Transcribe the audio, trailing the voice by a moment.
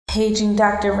Paging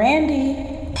Dr.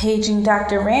 Randy. Paging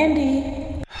Dr.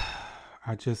 Randy.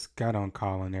 I just got on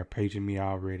call and they're paging me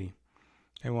already.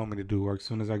 They want me to do work as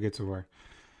soon as I get to work.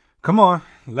 Come on,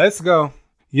 let's go.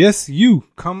 Yes, you.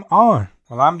 Come on.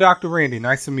 Well, I'm Dr. Randy.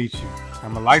 Nice to meet you.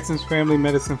 I'm a licensed family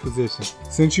medicine physician.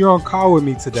 Since you're on call with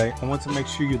me today, I want to make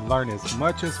sure you learn as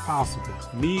much as possible.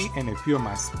 Me and a few of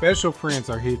my special friends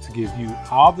are here to give you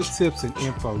all the tips and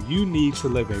info you need to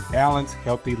live a balanced,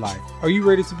 healthy life. Are you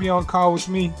ready to be on call with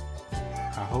me?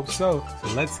 I hope so. So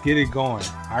let's get it going.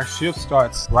 Our shift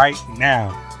starts right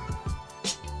now.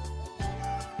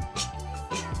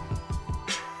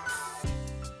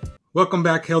 Welcome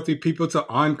back, healthy people, to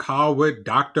On Call with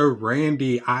Dr.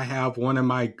 Randy. I have one of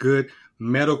my good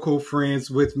medical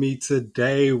friends with me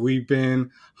today. We've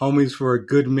been homies for a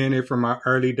good minute from our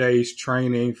early days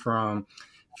training, from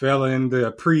failing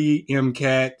the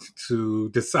pre-MCAT to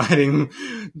deciding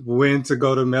when to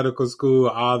go to medical school,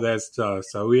 all that stuff.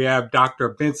 So we have Dr.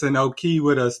 Benson O'Kee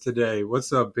with us today.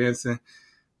 What's up, Benson?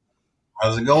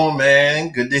 How's it going,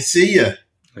 man? Good to see you.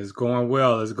 It's going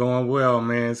well. It's going well,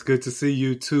 man. It's good to see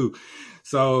you too.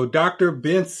 So Dr.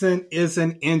 Benson is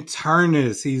an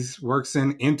internist. He works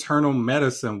in internal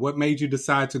medicine. What made you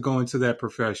decide to go into that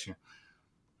profession?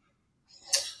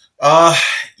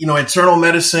 Internal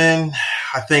medicine,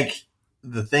 I think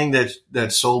the thing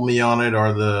that sold me on it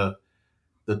are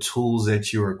the tools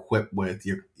that you're equipped with.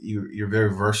 You're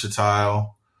very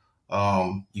versatile.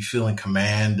 You feel in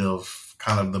command of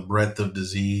kind of the breadth of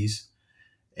disease.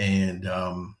 And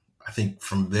I think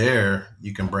from there,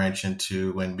 you can branch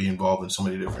into and be involved in so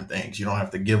many different things. You don't have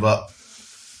to give up.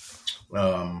 You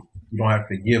don't have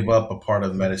to give up a part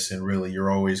of medicine, really.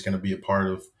 You're always going to be a part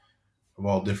of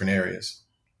all different areas.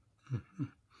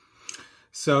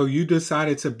 So you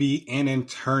decided to be an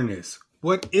internist.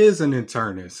 What is an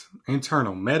internist?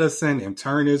 Internal medicine,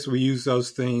 internist, we use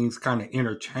those things kind of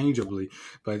interchangeably,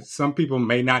 but some people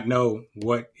may not know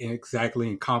what exactly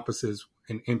encompasses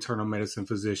an internal medicine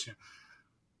physician.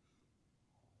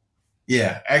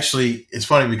 Yeah, actually, it's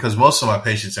funny because most of my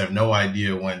patients have no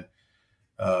idea when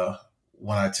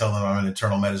I tell them I'm an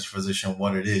internal medicine physician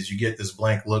what it is. You get this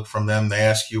blank look from them. They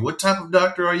ask you, "What type of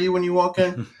doctor are you?" when you walk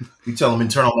in. You tell them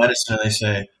internal medicine, and they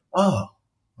say, "Oh,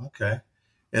 okay."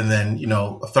 And then,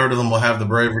 a third of them will have the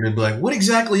bravery to be like, "What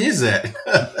exactly is that?"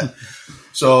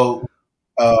 So,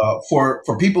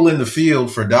 for people in the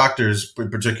field, for doctors in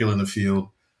particular in the field,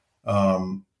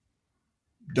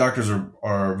 doctors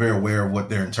are very aware of what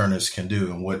their internists can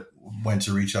do and when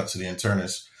to reach out to the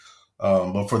internist.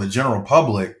 But for the general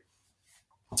public,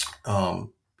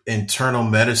 internal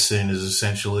medicine is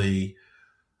essentially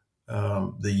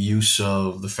the use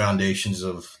of the foundations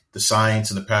of the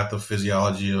science and the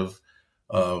pathophysiology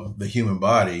of the human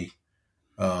body,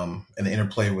 and the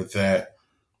interplay with that,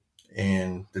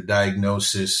 and the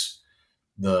diagnosis,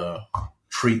 the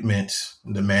treatment,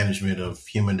 the management of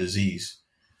human disease.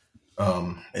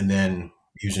 And then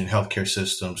using healthcare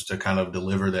systems to kind of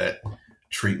deliver that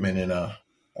treatment in a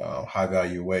high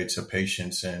value way to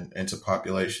patients and to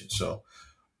populations. So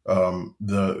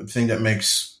the thing that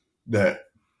makes that,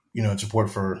 it's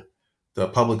important for the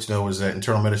public to know is that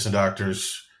internal medicine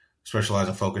doctors specialize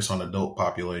and focus on adult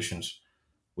populations.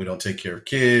 We don't take care of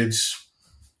kids.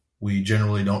 We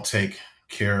generally don't take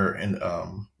care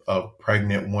of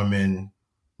pregnant women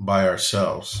by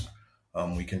ourselves.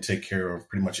 We can take care of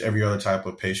pretty much every other type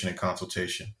of patient in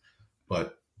consultation,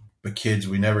 but the kids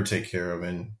we never take care of,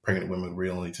 and pregnant women we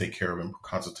only take care of in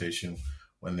consultation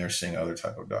when they're seeing other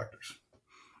type of doctors.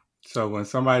 So when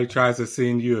somebody tries to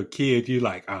send you a kid, you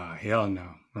like, hell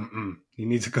no. You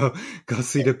need to go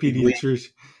see the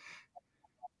pediatrician.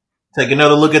 Take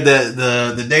another look at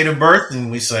the date of birth,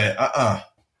 and we say,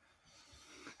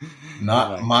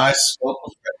 not like, my scope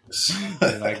of practice.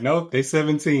 They're like, nope, they're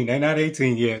 17. They're not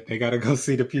 18 yet. They got to go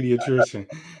see the pediatrician.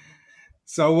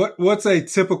 So what's a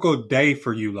typical day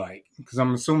for you like? Because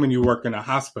I'm assuming you work in a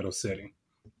hospital setting.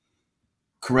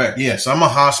 Correct. Yes, I'm a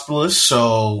hospitalist.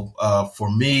 So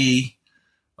for me,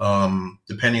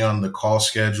 depending on the call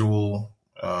schedule,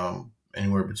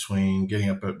 anywhere between getting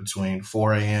up at between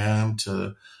 4 a.m.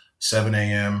 to 7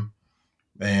 a.m.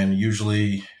 and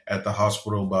usually at the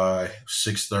hospital by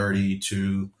 6:30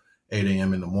 to 8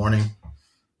 a.m. in the morning.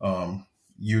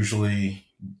 Usually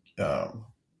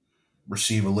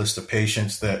receive a list of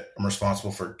patients that I'm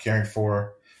responsible for caring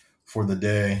for the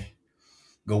day,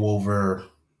 go over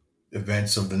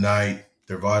events of the night,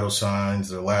 their vital signs,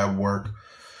 their lab work.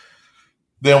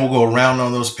 Then we'll go around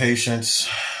on those patients,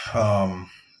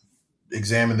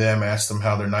 examine them, ask them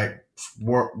how their night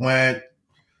went,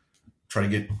 try to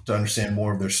get to understand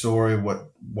more of their story,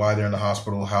 why they're in the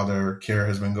hospital, how their care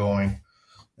has been going.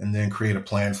 and then create a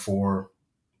plan for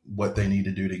what they need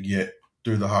to do to get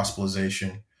through the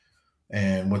hospitalization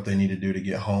and what they need to do to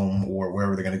get home or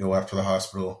wherever they're going to go after the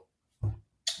hospital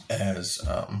as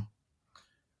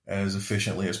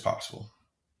efficiently as possible.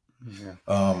 Yeah.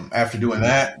 After doing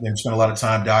that, then spend a lot of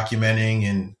time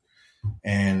documenting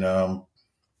and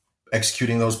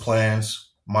executing those plans,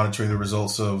 monitoring the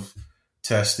results of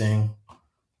testing,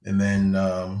 and then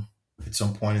at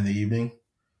some point in the evening,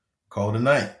 call it a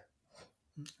night.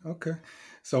 Okay.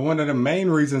 So one of the main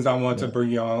reasons I want to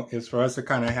bring you on is for us to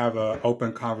kind of have an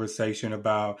open conversation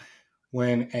about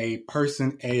when a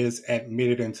person is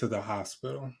admitted into the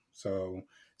hospital. So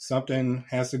something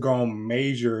has to go on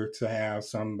major to have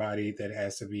somebody that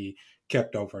has to be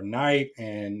kept overnight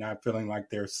and not feeling like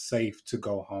they're safe to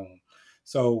go home.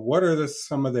 So what are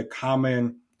some of the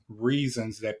common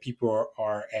reasons that people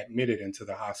are admitted into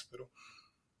the hospital?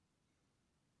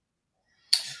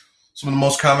 Some of the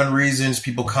most common reasons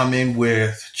people come in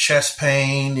with chest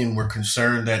pain, and we're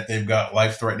concerned that they've got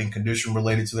life-threatening condition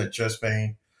related to that chest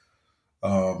pain.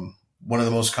 One of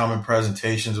the most common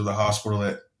presentations of the hospital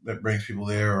that brings people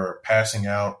there are passing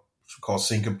out, which we call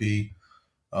syncope.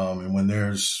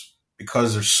 And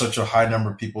because there's such a high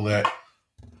number of people that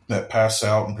pass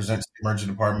out and present to the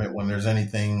emergency department, when there's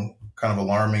anything kind of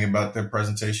alarming about their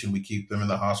presentation, we keep them in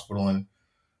the hospital and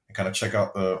kind of check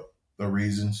out the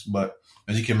reasons. But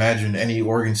as you can imagine, any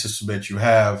organ system that you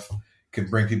have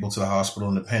could bring people to the hospital,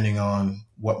 and depending on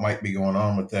what might be going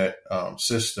on with that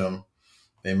system,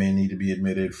 they may need to be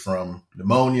admitted from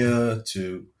pneumonia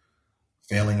to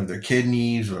failing of their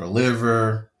kidneys or a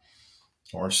liver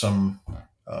or some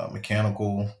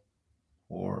mechanical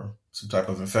or some type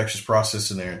of infectious process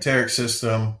in their enteric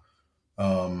system.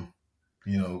 Internists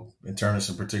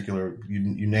in particular,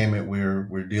 you name it,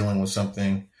 we're dealing with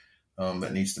something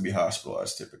that needs to be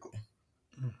hospitalized typically.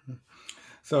 Mm-hmm.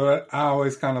 So I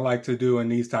always kind of like to do in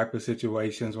these type of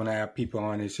situations when I have people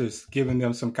on, is just giving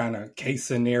them some kind of case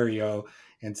scenario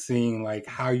and seeing like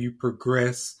how you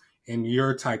progress in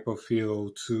your type of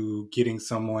field to getting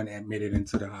someone admitted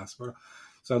into the hospital.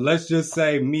 So let's just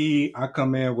say I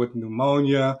come in with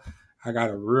pneumonia. I got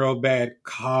a real bad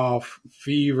cough,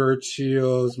 fever,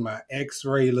 chills. My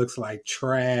x-ray looks like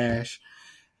trash.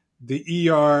 The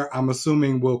ER, I'm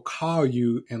assuming, will call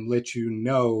you and let you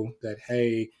know that,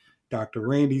 hey, Dr.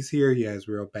 Randy's here. He has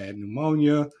real bad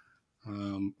pneumonia.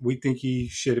 We think he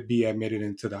should be admitted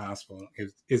into the hospital.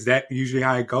 Is that usually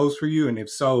how it goes for you? And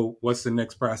if so, what's the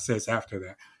next process after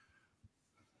that?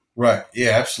 Right.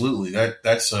 Yeah, absolutely.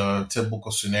 That's a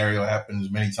typical scenario. It happens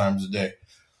many times a day.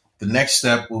 The next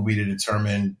step will be to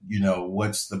determine,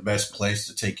 what's the best place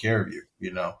to take care of you.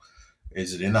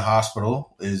 Is it in the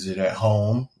hospital? Is it at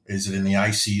home? Is it in the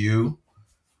ICU?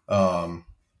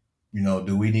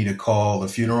 Do we need to call the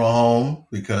funeral home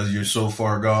because you're so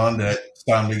far gone that it's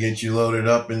time to get you loaded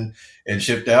up and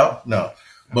shipped out? No.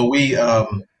 But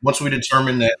once we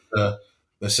determine that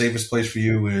the safest place for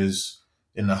you is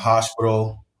in the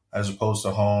hospital as opposed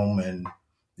to home, and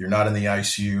you're not in the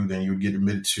ICU, then you would get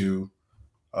admitted to,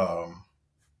 a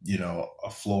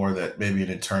floor that maybe an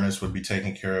internist would be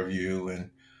taking care of you.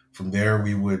 And from there,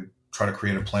 we would try to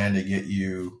create a plan to get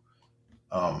you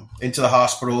into the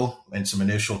hospital and some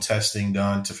initial testing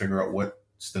done to figure out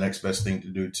what's the next best thing to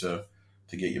do to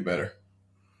get you better.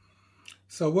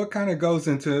 So what kind of goes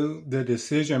into the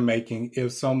decision making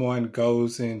if someone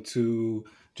goes into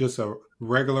just a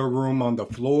regular room on the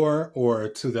floor or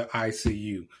to the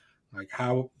ICU? Like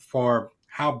how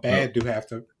bad do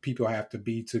people have to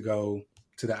be to go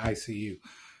to the ICU?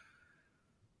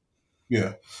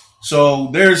 Yeah. So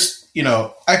there's,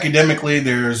 academically,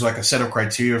 there's like a set of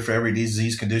criteria for every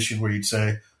disease condition where you'd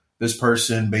say this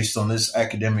person, based on this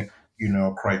academic,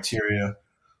 criteria,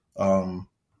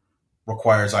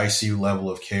 requires ICU level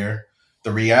of care.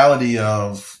 The reality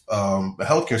of the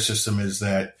healthcare system is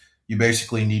that you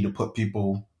basically need to put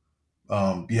people,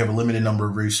 you have a limited number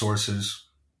of resources.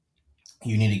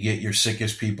 You need to get your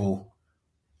sickest people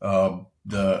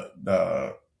the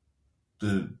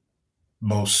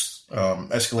most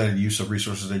escalated use of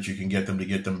resources that you can get them to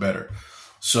get them better.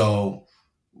 So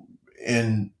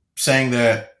in saying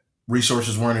that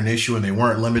resources weren't an issue and they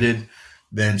weren't limited,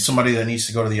 then somebody that needs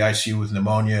to go to the ICU with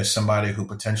pneumonia is somebody who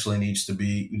potentially need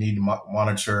to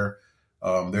monitor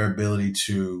their ability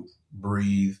to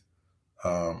breathe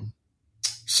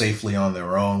safely on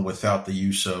their own without the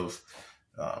use of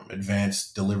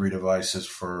advanced delivery devices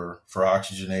for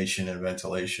oxygenation and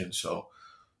ventilation. So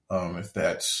if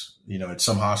that's, at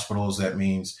some hospitals, that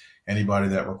means anybody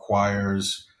that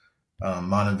requires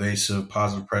non-invasive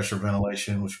positive pressure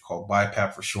ventilation, which we call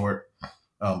BiPAP for short,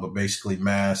 but basically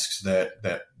masks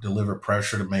that deliver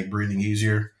pressure to make breathing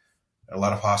easier. A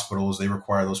lot of hospitals, they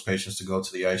require those patients to go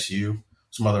to the ICU.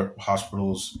 Some other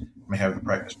hospitals may have the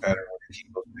practice pattern where they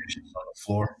keep those patients on the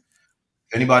floor.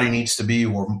 If anybody needs to be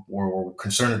or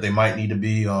concerned that they might need to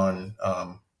be on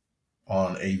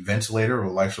a ventilator or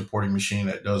life supporting machine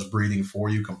that does breathing for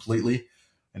you completely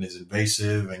and is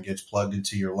invasive and gets plugged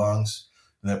into your lungs,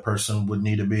 and that person would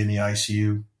need to be in the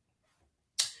ICU.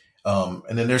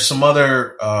 And then there's some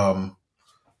other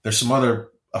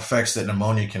effects that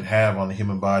pneumonia can have on the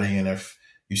human body, and if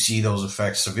you see those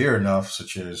effects severe enough,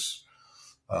 such as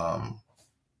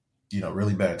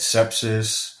really bad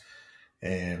sepsis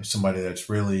and somebody that's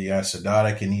really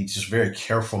acidotic and needs just very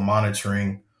careful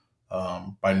monitoring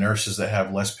by nurses that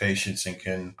have less patients and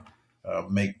can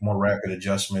make more rapid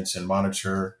adjustments and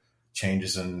monitor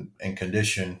changes in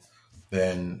condition,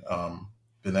 then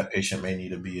that patient may need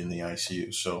to be in the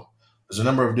ICU. So there's a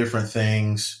number of different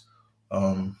things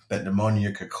that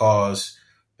pneumonia could cause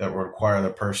that will require the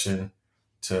person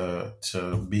to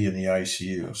be in the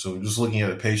ICU. So just looking at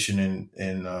a patient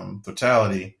in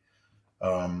totality,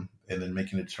 and then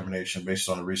making a determination based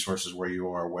on the resources where you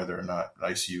are, whether or not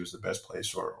ICU is the best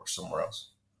place or somewhere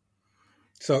else.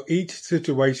 So each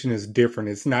situation is different.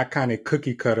 It's not kind of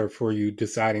cookie cutter for you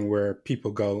deciding where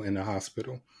people go in the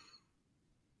hospital.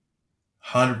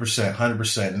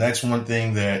 100%. And that's one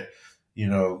thing that,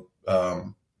 with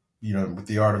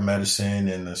the art of medicine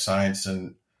and the science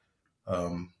and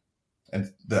the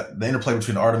interplay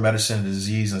between the art of medicine and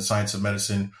disease and the science of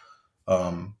medicine,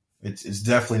 it's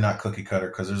definitely not cookie cutter,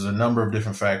 because there's a number of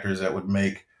different factors that would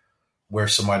make where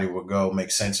somebody would go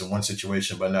make sense in one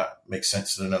situation, but not make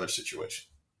sense in another situation.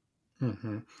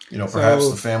 Mm-hmm. Perhaps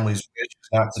the family's wish is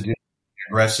not to do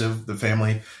aggressive. The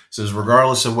family says,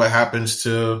 regardless of what happens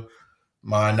to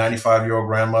my 95-year-old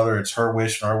grandmother, it's her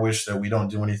wish and our wish that we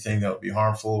don't do anything that would be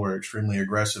harmful or extremely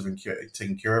aggressive in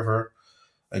taking care of her.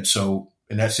 And so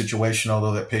in that situation,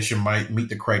 although that patient might meet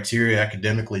the criteria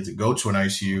academically to go to an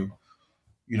ICU,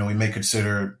 we may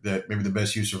consider that maybe the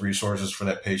best use of resources for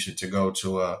that patient to go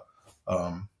to a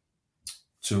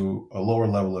lower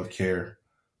level of care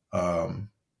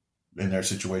in their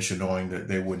situation, knowing that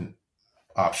they wouldn't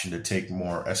option to take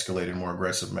more escalated, more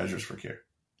aggressive measures for care.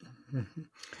 Mm-hmm.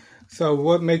 So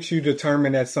what makes you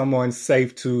determine that someone's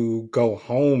safe to go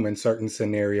home in certain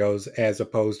scenarios as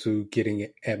opposed to getting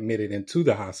admitted into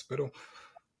the hospital?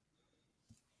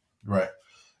 Right.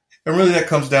 And really that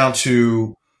comes down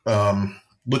to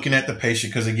looking at the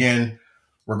patient, because again,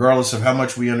 regardless of how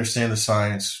much we understand the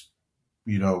science,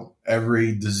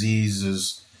 every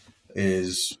disease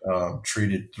is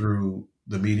treated through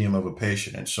the medium of a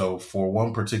patient. And so for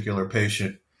one particular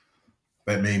patient,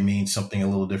 that may mean something a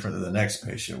little different than the next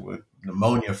patient. With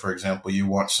pneumonia, for example, you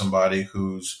want somebody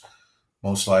who's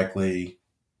most likely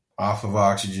off of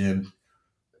oxygen,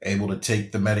 able to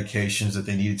take the medications that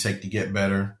they need to take to get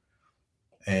better.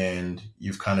 And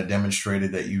you've kind of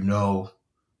demonstrated that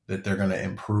that they're going to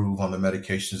improve on the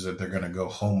medications that they're going to go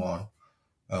home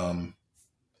on.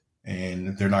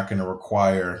 And they're not going to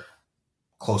require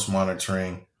close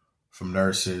monitoring from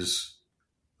nurses.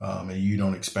 And you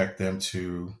don't expect them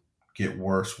to get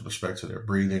worse with respect to their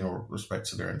breathing or with respect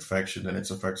to their infection and its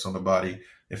effects on the body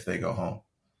if they go home.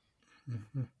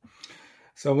 Mm-hmm.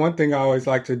 So one thing I always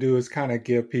like to do is kind of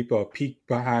give people a peek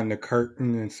behind the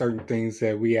curtain and certain things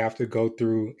that we have to go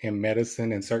through in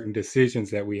medicine and certain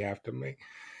decisions that we have to make.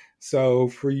 So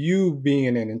for you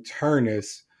being an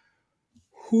internist,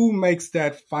 who makes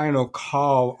that final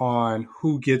call on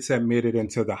who gets admitted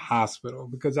into the hospital?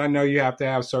 Because I know you have to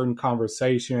have certain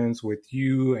conversations with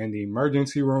you and the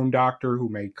emergency room doctor who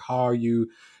may call you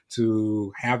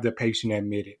to have the patient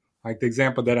admitted. Like the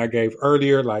example that I gave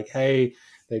earlier, like, hey,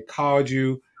 they called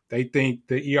you, they think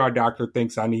the ER doctor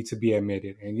thinks I need to be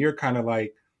admitted. And you're kind of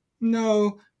like,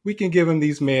 no, we can give him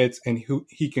these meds and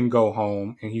he can go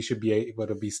home and he should be able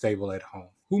to be stable at home.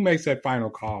 Who makes that final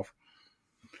call?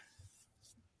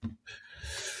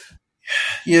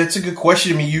 Yeah, it's a good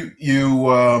question. I mean, you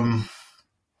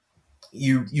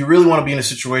really want to be in a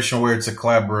situation where it's a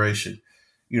collaboration.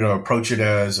 Approach it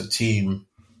as a team.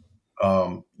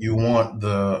 You want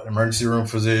the emergency room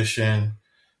physician,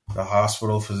 the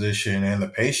hospital physician, and the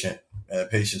patient and the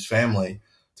patient's family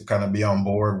to kind of be on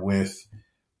board with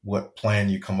what plan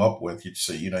you come up with.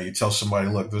 You tell somebody,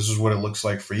 look, this is what it looks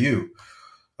like for you.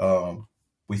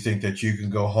 We think that you can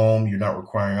go home. You're not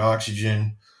requiring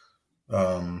oxygen.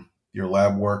 Your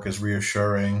lab work is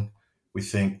reassuring. We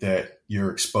think that your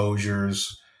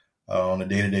exposures on a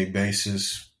day-to-day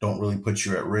basis don't really put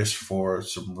you at risk for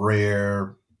some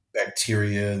rare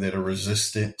bacteria that are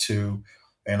resistant to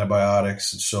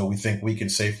antibiotics. And so we think we can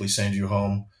safely send you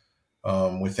home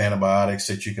with antibiotics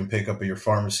that you can pick up at your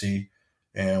pharmacy.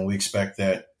 And we expect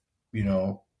that,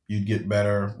 you'd get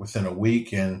better within a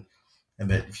week, and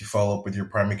that if you follow up with your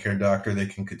primary care doctor, they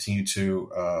can continue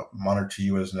to monitor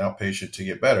you as an outpatient to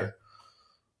get better.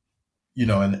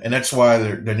 And that's why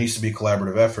there needs to be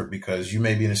collaborative effort, because you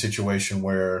may be in a situation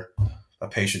where a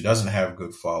patient doesn't have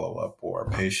good follow-up, or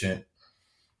a patient,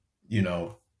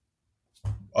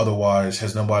 otherwise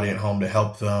has nobody at home to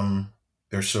help them.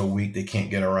 They're so weak, they can't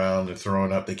get around, they're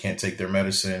throwing up, they can't take their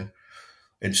medicine.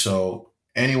 And so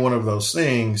any one of those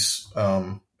things,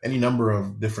 any number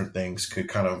of different things could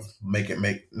kind of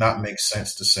not make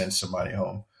sense to send somebody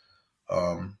home.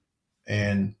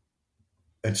 And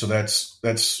so that's,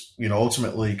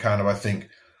 ultimately kind of, I think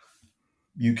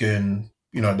you can,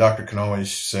 a doctor can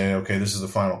always say, okay, this is the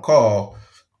final call,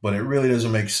 but it really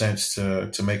doesn't make sense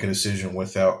to make a decision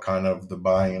without kind of the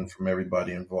buy-in from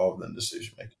everybody involved in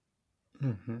decision making.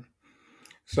 Mm-hmm.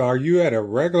 So are you at a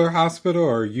regular hospital,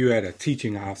 or are you at a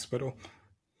teaching hospital?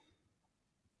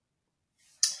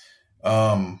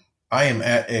 I am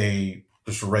at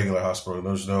just a regular hospital.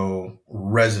 There's no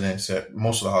residents at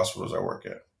most of the hospitals I work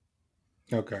at.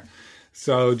 Okay.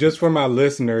 So just for my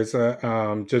listeners,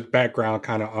 just background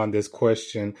kind of on this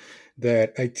question,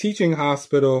 that a teaching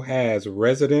hospital has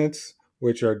residents,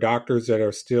 which are doctors that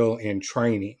are still in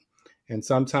training. And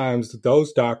sometimes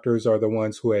those doctors are the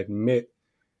ones who admit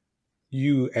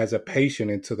you as a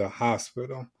patient into the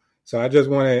hospital. So I just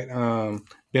wanted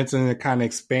Benson to kind of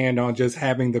expand on just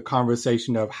having the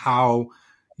conversation of how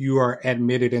you are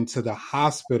admitted into the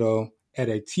hospital at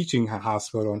a teaching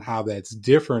hospital, and how that's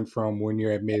different from when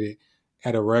you're admitted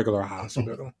at a regular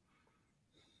hospital.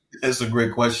 That's a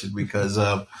great question, because,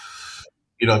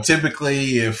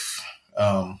 typically if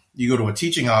you go to a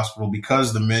teaching hospital,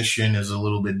 because the mission is a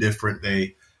little bit different,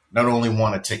 they not only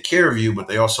want to take care of you, but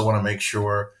they also want to make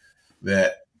sure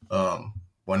that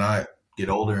when I get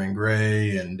older and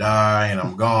gray and die and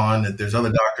I'm gone, that there's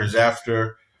other doctors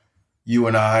after you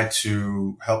and I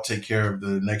to help take care of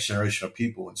the next generation of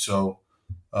people. And so,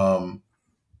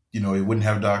 it wouldn't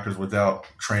have doctors without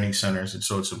training centers. And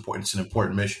so it's important. It's an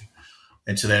important mission.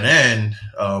 And to that end,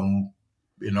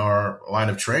 in our line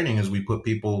of training is we put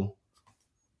people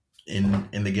in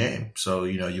the game. So,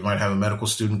 you might have a medical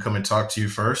student come and talk to you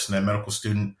first, and that medical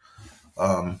student,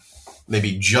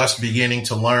 maybe just beginning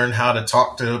to learn how to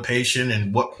talk to a patient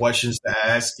and what questions to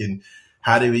ask and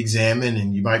how to examine.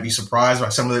 And you might be surprised by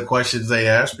some of the questions they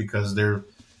ask, because they're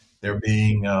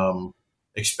being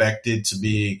expected to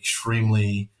be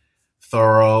extremely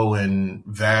thorough and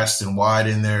vast and wide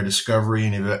in their discovery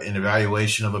and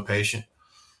evaluation of a patient.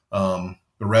 The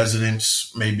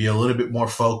residents may be a little bit more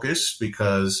focused,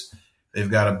 because they've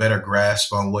got a better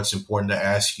grasp on what's important to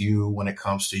ask you when it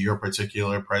comes to your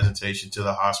particular presentation to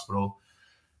the hospital.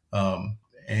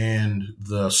 And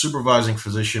the supervising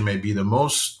physician may be the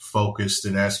most focused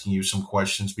in asking you some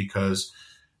questions, because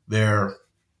they're,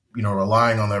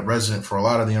 relying on that resident for a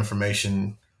lot of the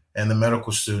information, and the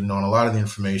medical student on a lot of the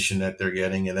information that they're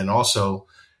getting. And then also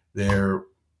they're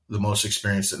the most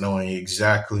experienced at knowing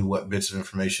exactly what bits of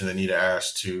information they need to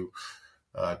ask to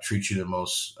treat you the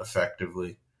most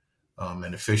effectively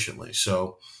and efficiently.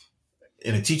 So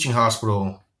in a teaching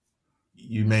hospital,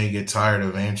 you may get tired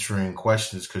of answering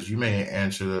questions, because you may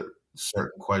answer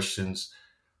certain questions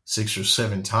 6 or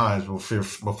 7 times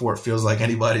before it feels like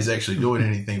anybody's actually doing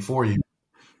anything for you.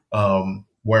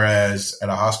 Whereas at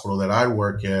a hospital that I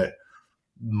work at,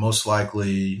 most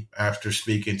likely after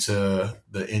speaking to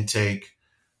the intake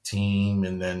team,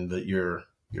 and then your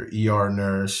ER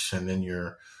nurse, and then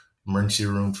your emergency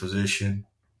room physician,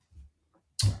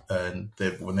 and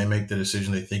when they make the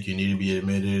decision they think you need to be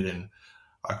admitted, and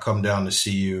I come down to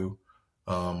see you,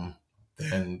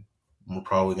 then we're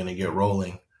probably going to get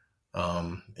rolling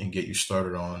and get you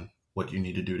started on what you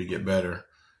need to do to get better.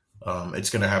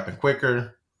 It's going to happen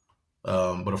quicker.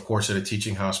 But of course, at a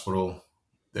teaching hospital,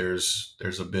 there's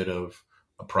a bit of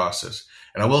a process.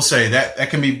 And I will say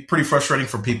that can be pretty frustrating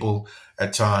for people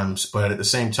at times. But at the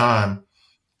same time,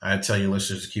 I tell you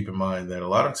listeners to keep in mind that a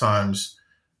lot of times,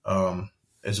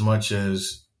 as much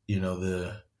as,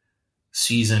 the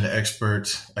seasoned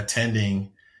expert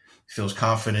attending feels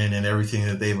confident in everything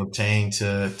that they've obtained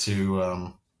to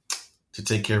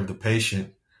take care of the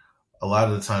patient, a lot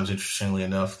of the times, interestingly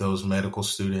enough, those medical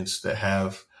students that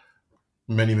have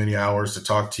many, many hours to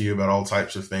talk to you about all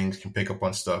types of things can pick up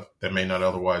on stuff that may not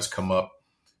otherwise come up.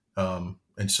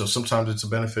 And so sometimes it's a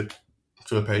benefit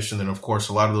to a patient. And of course,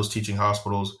 a lot of those teaching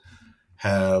hospitals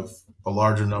have a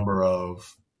larger number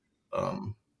of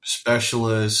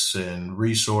specialists and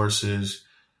resources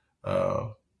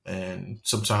and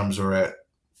sometimes are at,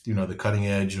 the cutting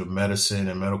edge of medicine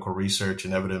and medical research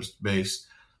and evidence-based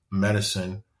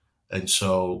medicine. And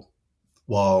so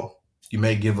while you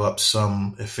may give up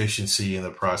some efficiency in the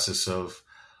process of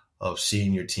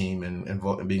seeing your team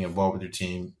and being involved with your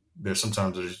team, there's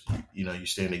you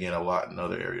stand to gain a lot in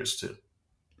other areas too.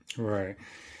 Right.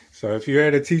 So if you're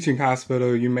at a teaching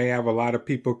hospital, you may have a lot of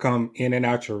people come in and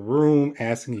out your room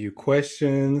asking you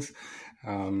questions,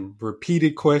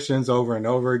 repeated questions over and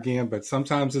over again. But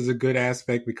sometimes it's a good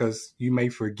aspect because you may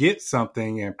forget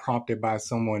something and prompted by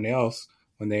someone else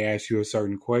when they ask you a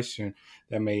certain question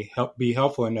that may be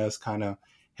helpful in us kind of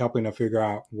helping to figure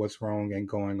out what's wrong and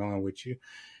going on with you.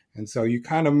 And so you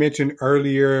kind of mentioned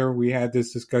earlier, we had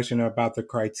this discussion about the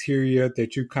criteria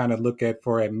that you kind of look at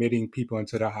for admitting people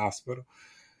into the hospital.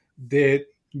 Did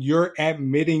your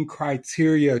admitting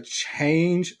criteria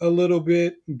change a little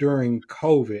bit during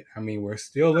COVID? I mean, we're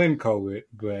still in COVID,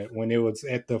 but when it was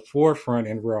at the forefront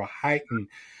and real heightened,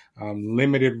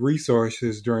 limited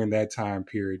resources during that time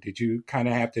period, did you kind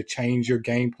of have to change your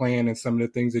game plan and some of the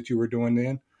things that you were doing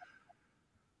then?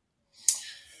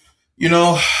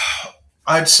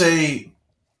 I'd say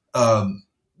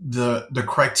the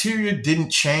criteria didn't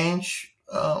change.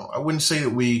 I wouldn't say that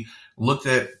we looked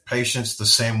at patients the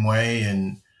same way,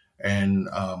 and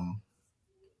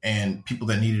people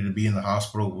that needed to be in the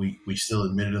hospital, we still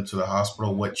admitted them to the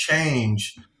hospital. What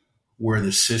changed were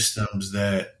the systems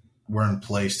that were in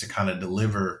place to kind of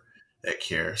deliver that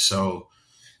care. So,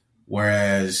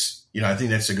 whereas I think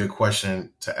that's a good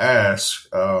question to ask.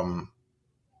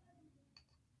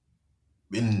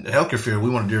 In the healthcare field, we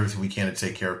want to do everything we can to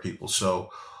take care of people.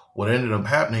 So what ended up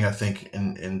happening, I think,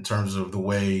 in terms of the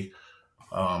way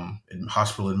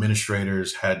hospital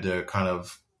administrators had to kind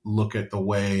of look at the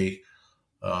way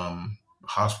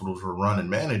hospitals were run and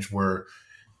managed, where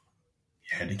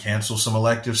you had to cancel some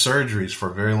elective surgeries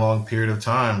for a very long period of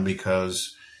time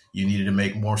because you needed to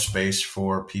make more space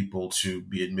for people to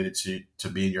be admitted to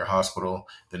be in your hospital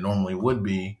than normally would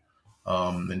be.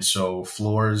 And so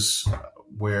floors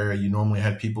where you normally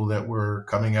had people that were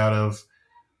coming out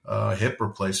of hip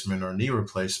replacement or knee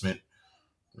replacement,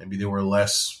 maybe there were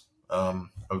less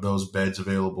of those beds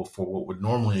available for what would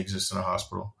normally exist in a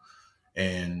hospital.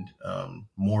 And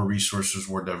more resources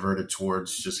were diverted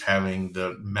towards just having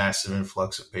the massive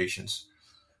influx of patients.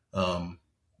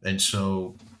 And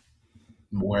so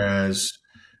whereas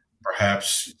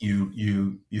perhaps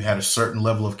you had a certain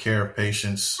level of care of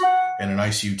patients in an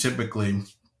ICU, typically,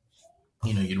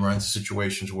 you'd run into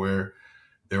situations where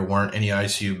there weren't any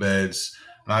ICU beds,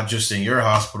 not just in your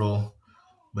hospital,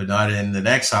 but not in the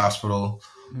next hospital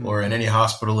or in any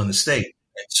hospital in the state.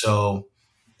 And so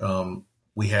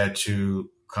we had to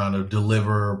kind of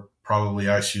deliver probably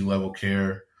ICU level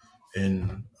care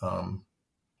in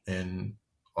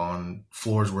on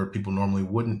floors where people normally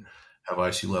wouldn't have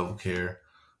ICU level care,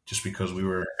 just because we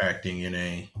were acting in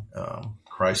a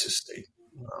crisis state.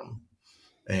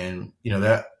 And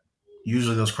that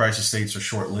usually those crisis states are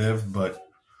short lived, but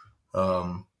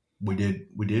we did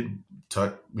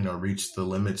reach the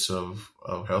limits of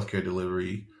healthcare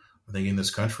delivery. I think in this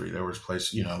country there was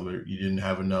places where you didn't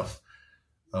have enough.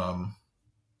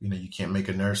 You can't make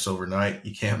a nurse overnight.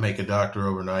 You can't make a doctor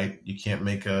overnight. You can't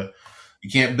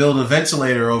build a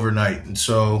ventilator overnight. And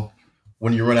so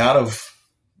when you run out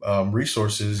of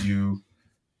resources, you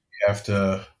have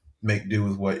to make do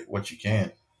with what you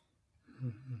can.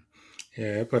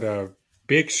 Yeah, it put a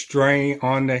big strain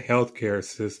on the healthcare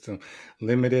system,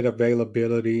 limited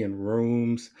availability in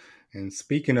rooms. And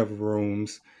speaking of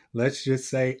rooms, let's just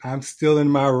say I'm still in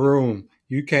my room.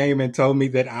 You came and told me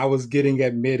that I was getting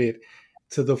admitted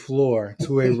to the floor,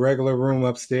 to a regular room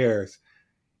upstairs.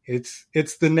 It's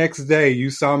the next day. You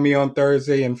saw me on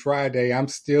Thursday and Friday. I'm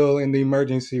still in the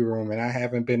emergency room and I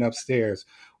haven't been upstairs.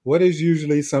 What is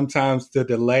usually sometimes the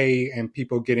delay in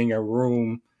people getting a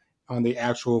room on the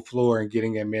actual floor and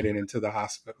getting admitted into the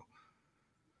hospital?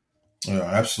 Yeah,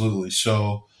 absolutely.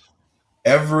 So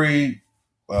every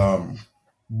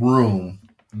room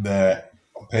that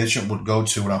a patient would go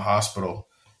to in a hospital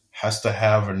has to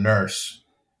have a nurse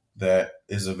that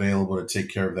is available to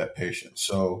take care of that patient.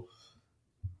 So,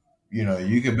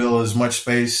 you can build as much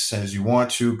space as you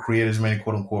want to, create as many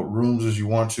quote unquote rooms as you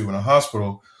want to in a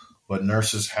hospital, but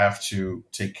nurses have to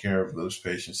take care of those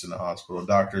patients in the hospital.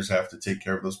 Doctors have to take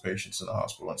care of those patients in the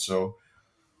hospital. And so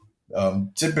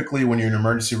typically when you're in an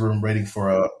emergency room waiting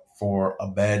for a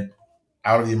bed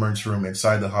out of the emergency room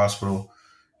inside the hospital,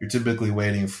 you're typically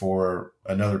waiting for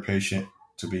another patient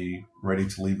to be ready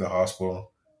to leave the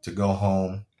hospital, to go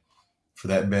home, for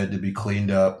that bed to be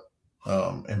cleaned up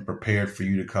and prepared for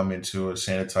you to come into a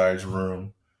sanitized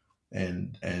room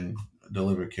and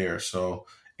deliver care. So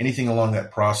anything along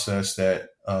that process that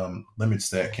limits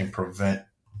that can prevent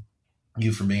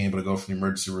you from being able to go from the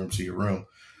emergency room to your room.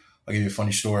 I'll give you a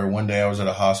funny story. One day I was at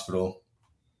a hospital,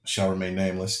 shall remain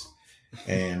nameless,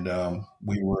 and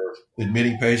we were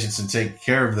admitting patients and taking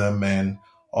care of them, and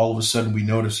all of a sudden we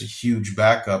noticed a huge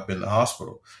backup in the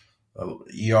hospital.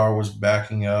 ER was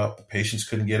backing up. Patients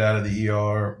couldn't get out of the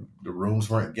ER. The rooms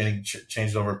weren't getting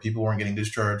changed over. People weren't getting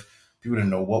discharged. People didn't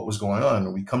know what was going on.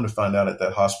 And we come to find out at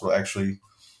that hospital, actually,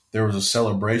 there was a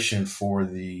celebration for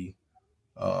the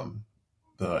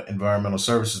environmental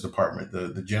services department,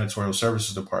 the janitorial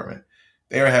services department.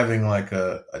 They were having like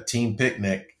a team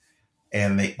picnic,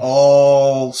 and they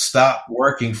all stopped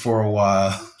working for a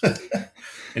while.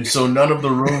 And so none of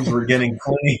the rooms were getting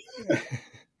clean.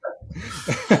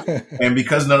 And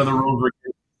because none of the rooms were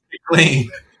getting clean,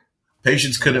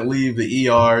 patients couldn't leave the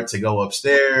ER to go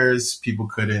upstairs. People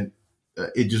couldn't,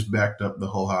 it just backed up the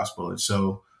whole hospital. And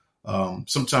so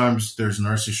sometimes there's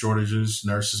nursing shortages.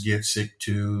 Nurses get sick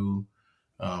too,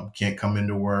 can't come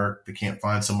into work. They can't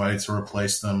find somebody to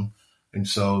replace them. And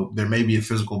so there may be a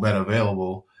physical bed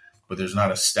available, but there's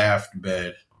not a staffed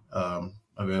bed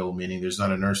available, meaning there's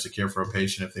not a nurse to care for a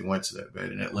patient if they went to that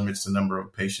bed. And it limits the number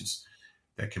of patients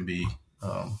that can be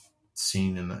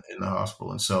seen in the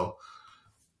hospital. And so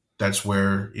that's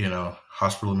where,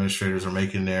 hospital administrators are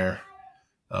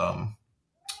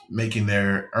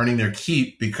earning their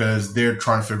keep, because they're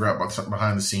trying to figure out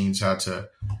behind the scenes how to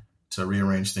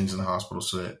rearrange things in the hospital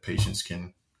so that patients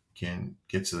can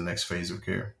get to the next phase of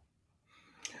care.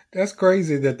 That's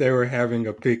crazy that they were having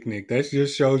a picnic. That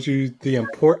just shows you the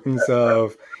importance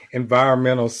of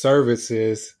environmental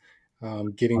services,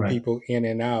 getting people in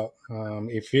and out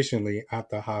efficiently at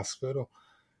the hospital.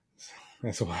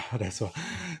 That's why.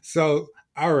 So,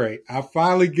 all right, I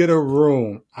finally get a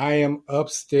room. I am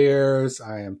upstairs.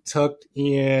 I am tucked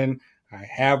in. I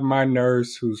have my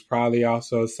nurse, who's probably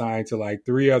also assigned to like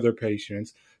 3 other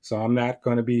patients. So I'm not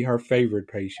going to be her favorite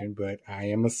patient, but I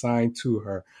am assigned to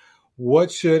her.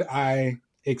 What should I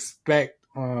expect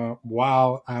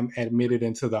while I'm admitted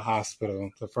into the hospital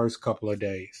the first couple of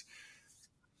days?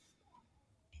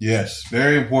 Yes,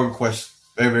 very important question.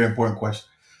 Very, very important question.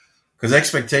 Because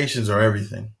expectations are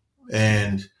everything.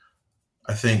 And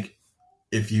I think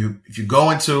if you go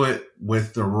into it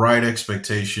with the right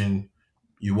expectation,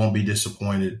 you won't be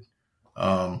disappointed.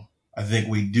 I think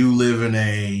we do live in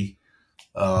a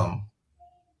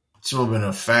sort of in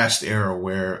a fast era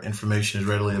where information is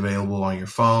readily available on your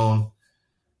phone.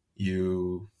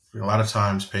 A lot of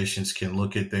times patients can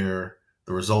look at the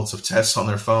results of tests on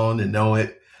their phone and know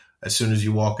it as soon as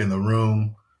you walk in the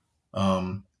room.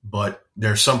 But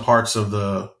there are some parts of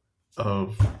the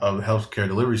healthcare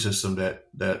delivery system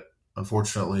that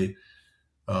unfortunately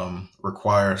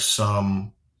require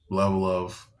some level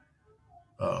of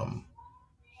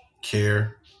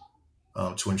care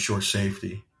to ensure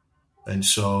safety. And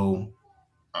so,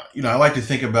 I like to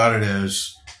think about it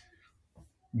as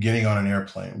getting on an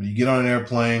airplane. When you get on an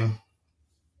airplane,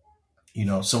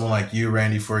 someone like you,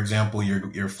 Randy, for example,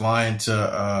 you're flying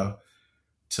to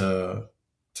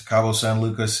Cabo San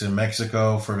Lucas in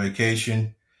Mexico for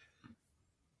vacation.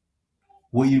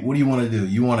 What do you want to do?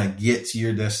 You want to get to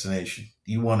your destination.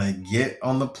 You want to get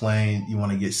on the plane. You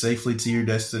want to get safely to your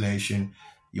destination.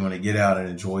 You want to get out and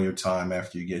enjoy your time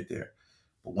after you get there.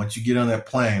 But once you get on that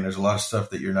plane, there's a lot of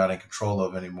stuff that you're not in control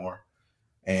of anymore.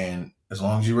 And as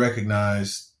long as you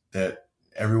recognize that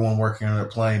everyone working on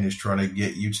that plane is trying to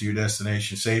get you to your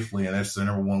destination safely, and that's the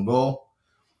number one goal,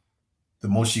 the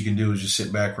most you can do is just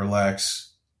sit back,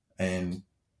 relax, and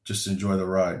just enjoy the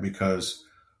ride, because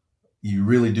you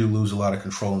really do lose a lot of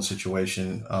control in the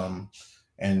situation.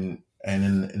 And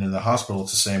in the hospital,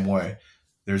 it's the same way.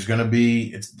 There's going to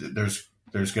be, there's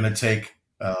going to take,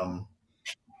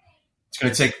 it's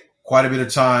going to take quite a bit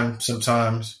of time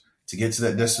sometimes to get to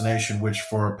that destination, which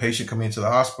for a patient coming into the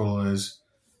hospital is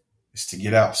to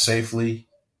get out safely,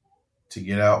 to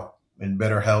get out in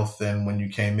better health than when you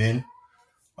came in.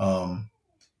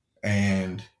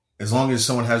 And as long as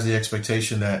someone has the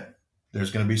expectation that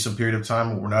there's going to be some period of time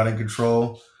where we're not in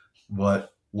control,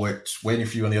 but what's waiting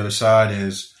for you on the other side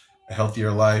is a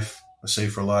healthier life, a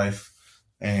safer life,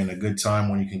 and a good time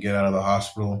when you can get out of the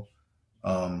hospital,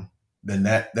 then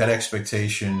that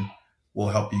expectation will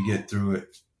help you get through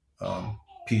it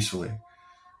peacefully.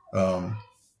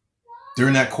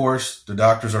 During that course, the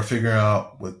doctors are figuring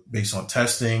out, based on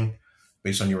testing,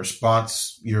 based on your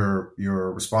response, your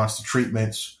response to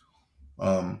treatments,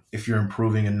 if you're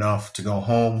improving enough to go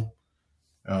home.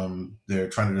 They're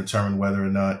trying to determine whether or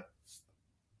not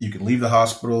you can leave the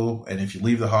hospital. And if you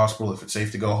leave the hospital, if it's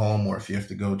safe to go home, or if you have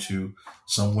to go to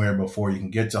somewhere before you can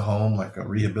get to home, like a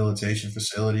rehabilitation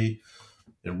facility,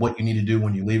 and what you need to do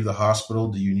when you leave the hospital.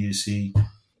 Do you need to see,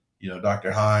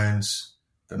 Dr. Hines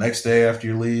the next day after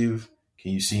you leave?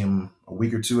 Can you see him a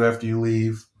week or two after you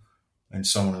leave? And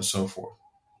so on and so forth.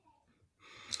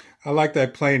 I like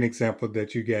that plane example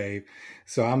that you gave.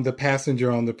 So I'm the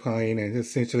passenger on the plane, and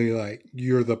essentially like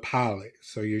you're the pilot.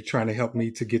 So you're trying to help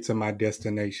me to get to my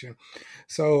destination.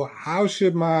 So how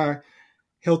should my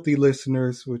healthy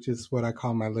listeners, which is what I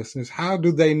call my listeners, how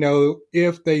do they know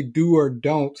if they do or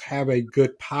don't have a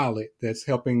good pilot that's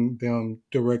helping them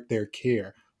direct their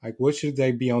care? Like, what should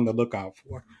they be on the lookout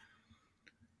for?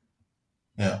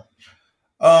 Yeah.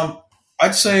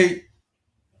 I'd say,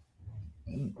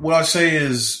 what I say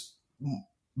is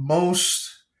most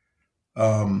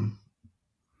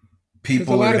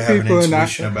people are going to have an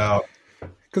intuition about.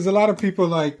 Because a lot of people,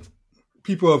 like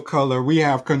people of color, we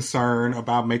have concern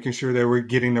about making sure that we're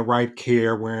getting the right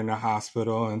care. We're in the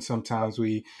hospital, and sometimes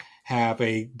we have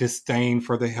a disdain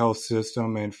for the health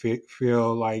system and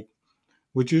feel like,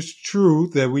 which is true,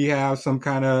 that we have some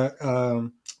kind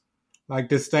of like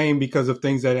disdain because of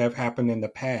things that have happened in the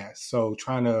past. So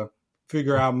trying to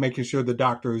figure out, making sure the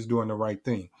doctor is doing the right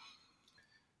thing.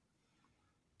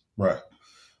 Right.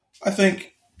 I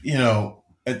think,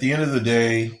 at the end of the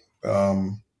day,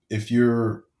 if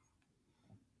you're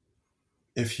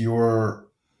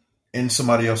in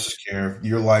somebody else's care,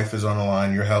 your life is on the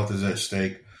line, your health is at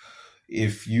stake.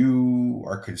 If you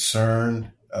are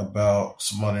concerned about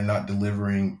somebody not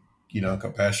delivering,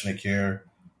 compassionate care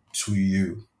to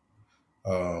you,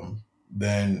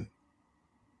 then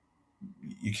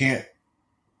you can't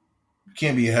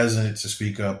be hesitant to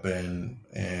speak up and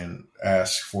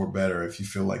ask for better if you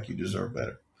feel like you deserve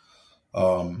better.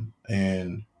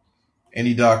 And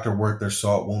any doctor worth their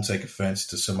salt won't take offense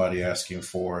to somebody asking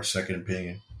for a second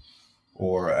opinion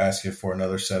or asking for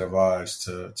another set of eyes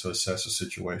to assess a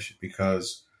situation,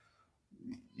 because,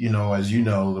 as you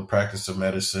know, the practice of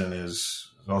medicine is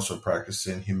also practiced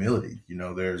in humility.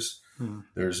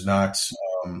 There's not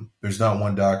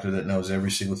one doctor that knows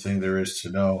every single thing there is to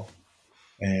know.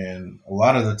 And a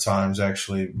lot of the times,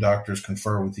 actually, doctors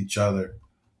confer with each other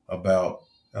about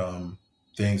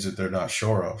things that they're not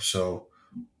sure of. So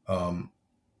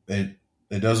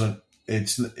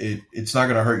it's not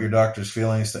going to hurt your doctor's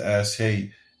feelings to ask, hey,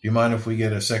 do you mind if we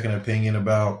get a second opinion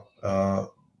about that?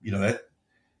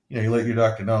 You let your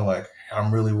doctor know, like,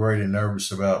 I'm really worried and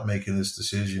nervous about making this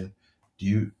decision. Do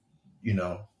you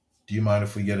mind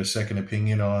if we get a second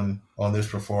opinion on this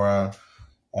before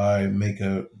I make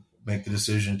the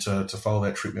decision to follow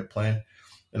that treatment plan?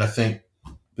 And I think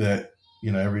that,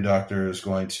 every doctor is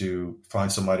going to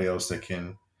find somebody else that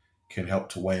can help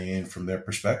to weigh in from their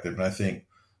perspective. And I think,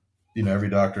 every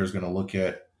doctor is going to look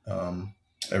at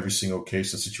every single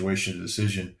case and situation and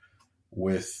decision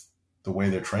with the way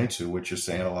they're trained to, which is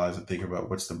to analyze and think about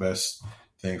what's the best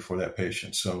thing for that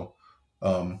patient. So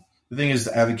the thing is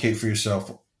to advocate for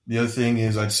yourself. The other thing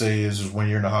is, I'd say, is when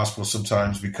you're in the hospital,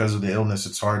 sometimes because of the illness,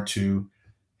 it's hard to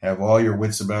have all your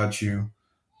wits about you.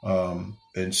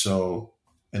 And so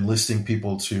enlisting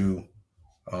people to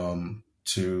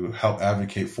help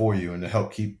advocate for you and to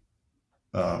help keep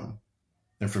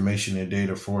information and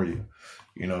data for you.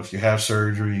 If you have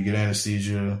surgery, you get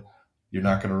anesthesia, you're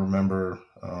not going to remember.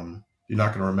 You're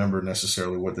not going to remember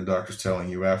necessarily what the doctor's telling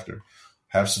you after.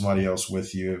 Have somebody else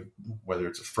with you, whether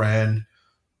it's a friend,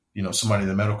 somebody in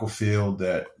the medical field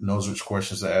that knows which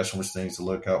questions to ask and which things to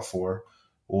look out for,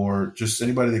 or just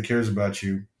anybody that cares about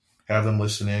you. Have them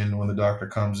listen in when the doctor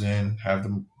comes in. Have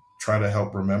them try to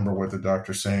help remember what the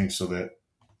doctor's saying so that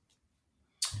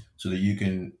you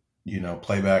can,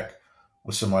 play back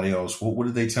with somebody else. What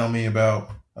did they tell me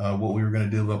about what we were going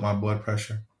to do about my blood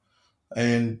pressure?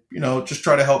 And, just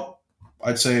try to help,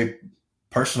 I'd say,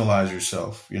 personalize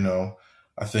yourself.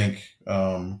 I think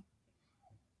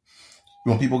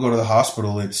when people go to the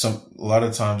hospital, a lot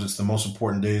of times it's the most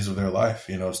important days of their life.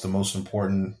 It's the most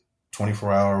important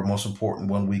 24-hour, most important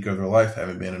 1 week of their life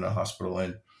having been in a hospital.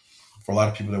 And for a lot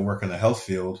of people that work in the health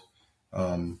field,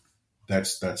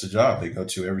 that's a job they go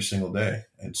to every single day.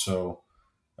 And so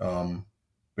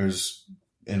there's,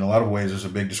 in a lot of ways, there's a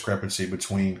big discrepancy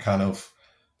between kind of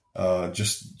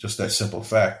just that simple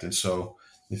fact. And so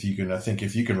if you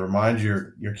can remind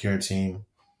your care team,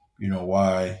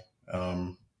 why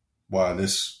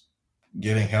this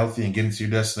getting healthy and getting to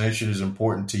your destination is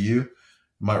important to you,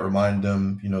 might remind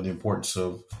them, the importance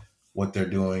of what they're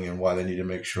doing and why they need to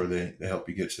make sure they help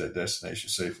you get to that destination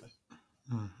safely.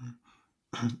 Mm-hmm.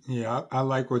 Yeah, I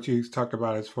like what you talked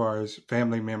about as far as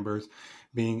family members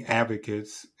being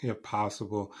advocates if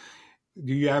possible.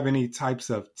 Do you have any types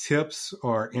of tips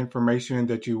or information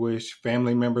that you wish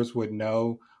family members would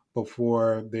know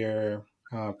before their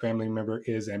family member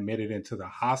is admitted into the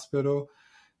hospital,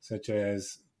 such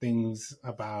as things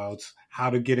about how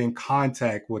to get in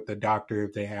contact with the doctor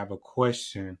if they have a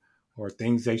question, or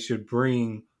things they should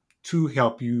bring to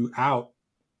help you out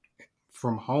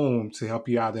from home to help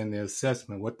you out in the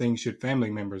assessment? What things should family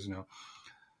members know?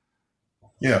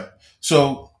 Yeah.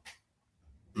 So,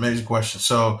 amazing question.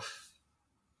 So,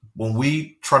 when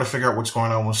we try to figure out what's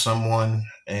going on with someone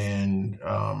and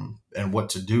what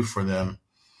to do for them,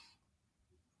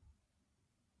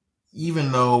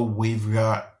 even though we've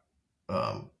got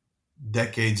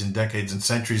decades and decades and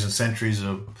centuries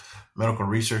of medical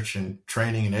research and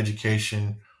training and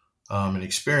education and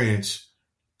experience,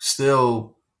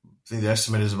 still, I think the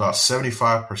estimate is about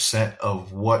 75%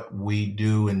 of what we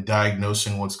do in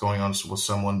diagnosing what's going on with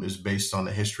someone is based on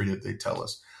the history that they tell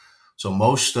us. So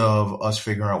most of us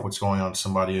figuring out what's going on with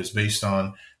somebody is based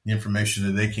on the information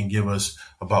that they can give us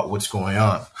about what's going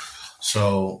on.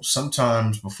 So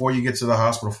sometimes before you get to the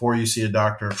hospital, before you see a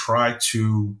doctor, try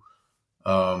to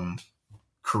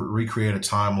recreate a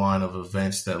timeline of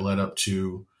events that led up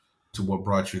to what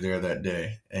brought you there that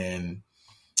day. And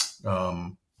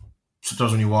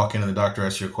sometimes when you walk in and the doctor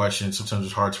asks you a question, sometimes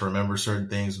it's hard to remember certain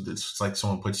things. It's like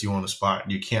someone puts you on the spot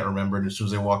and you can't remember it. And as soon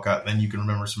as they walk out, then you can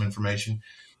remember some information.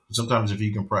 Sometimes if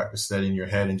you can practice that in your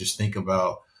head and just think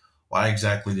about why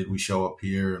exactly did we show up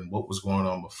here and what was going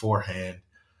on beforehand,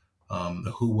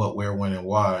 the who, what, where, when, and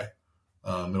why,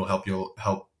 it'll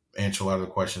help answer a lot of the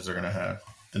questions they're going to have.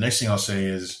 The next thing I'll say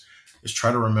is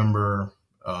try to remember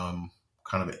kind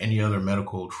of any other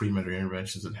medical treatment or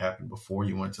interventions that happened before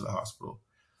you went to the hospital.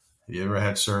 Have you ever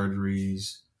had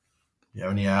surgeries? Do you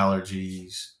have any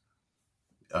allergies?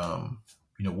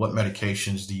 What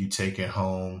medications do you take at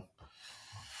home?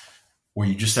 Were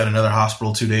you just at another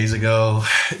hospital 2 days ago?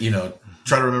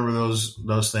 Try to remember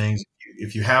those things.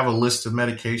 If you have a list of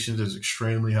medications, it's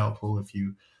extremely helpful. If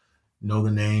you know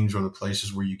the names or the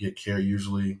places where you get care,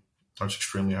 usually that's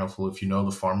extremely helpful. If you know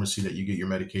the pharmacy that you get your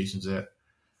medications at,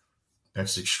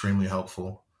 that's extremely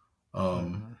helpful.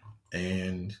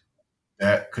 And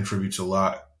that contributes a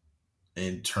lot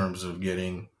in terms of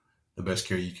getting the best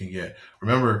care you can get.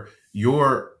 Remember,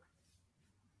 your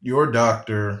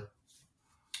doctor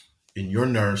and your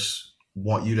nurse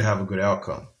want you to have a good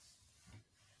outcome.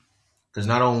 Because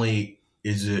not only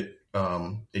is it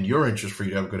in your interest for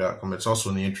you to have a good outcome, it's also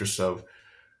in the interest of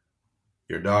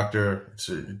your doctor. It's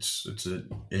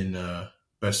in the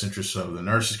best interest of the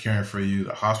nurses caring for you,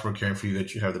 the hospital caring for you,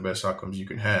 that you have the best outcomes you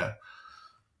can have.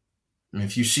 And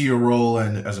if you see your role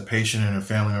as a patient and a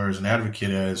family member, as an advocate,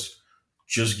 as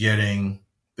just getting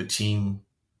the team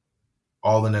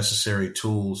all the necessary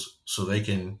tools so they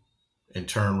can in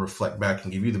turn reflect back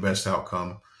and give you the best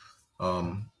outcome.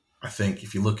 I think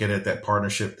if you look at it, that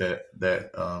partnership that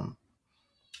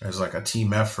as like a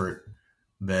team effort,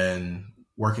 then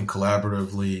working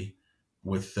collaboratively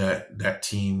with that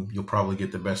team, you'll probably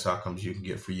get the best outcomes you can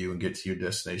get for you and get to your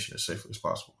destination as safely as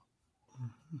possible.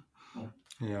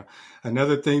 Yeah.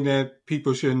 Another thing that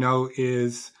people should know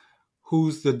is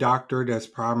who's the doctor that's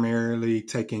primarily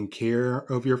taking care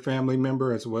of your family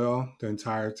member as well the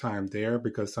entire time there,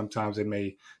 because sometimes it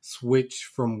may switch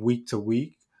from week to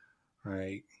week,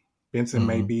 right? Benson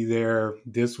may be there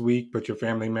this week, but your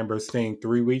family member is staying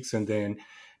 3 weeks, and then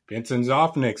Benson's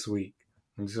off next week.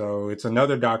 And so it's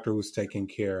another doctor who's taking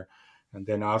care. And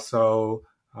then also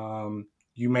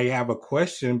you may have a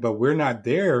question, but we're not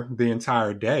there the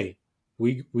entire day.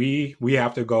 We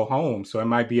have to go home. So it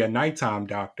might be a nighttime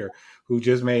doctor who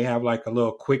just may have like a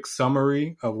little quick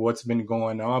summary of what's been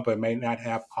going on, but may not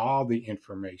have all the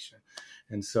information.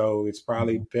 And so it's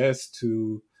probably best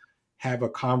to have a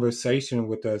conversation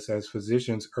with us as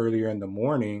physicians earlier in the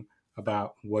morning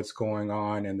about what's going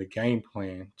on and the game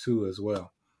plan too as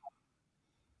well.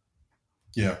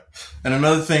 Yeah. And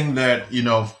another thing that,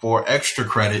 for extra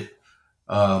credit,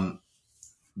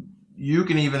 you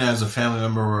can, even as a family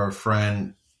member or a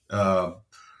friend,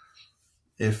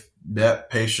 if that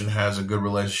patient has a good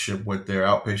relationship with their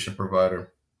outpatient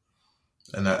provider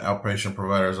and that outpatient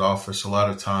provider's office, a lot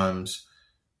of times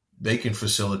they can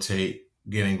facilitate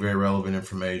getting very relevant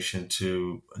information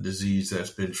to a disease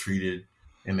that's been treated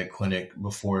in the clinic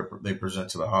before they present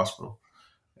to the hospital.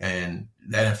 And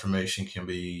that information can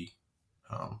be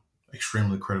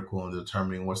extremely critical in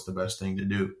determining what's the best thing to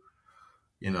do.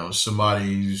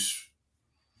 Somebody's,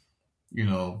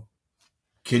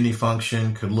 kidney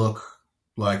function could look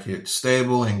like it's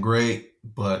stable and great,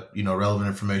 but, relevant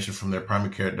information from their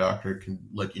primary care doctor can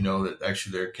let you know that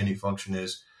actually their kidney function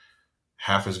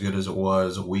half as good as it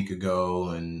was a week ago,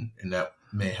 and that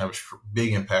may have a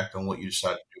big impact on what you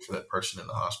decide to do for that person in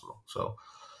the hospital. So,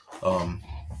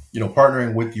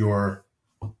 partnering with your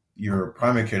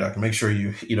primary care doctor, make sure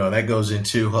that goes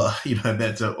into,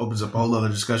 that opens up a whole other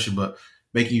discussion, but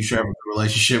making sure you have a good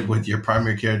relationship with your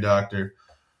primary care doctor,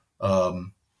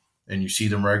 and you see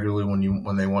them regularly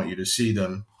when they want you to see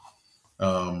them,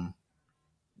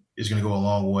 is going to go a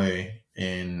long way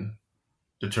in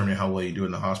determining how well you do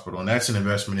in the hospital. And that's an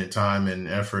investment in time and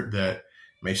effort that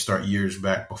may start years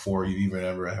back before you even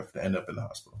ever have to end up in the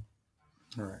hospital.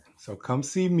 All right. So come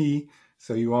see me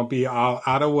so you won't be all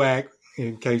out of whack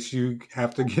in case you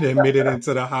have to get admitted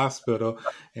into the hospital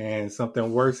and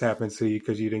something worse happens to you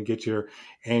because you didn't get your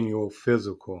annual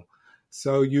physical.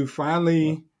 So you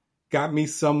finally got me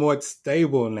somewhat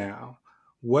stable now.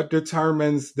 What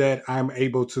determines that I'm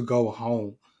able to go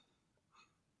home?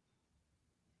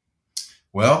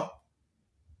 Well,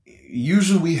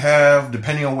 usually we have,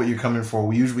 depending on what you're coming for,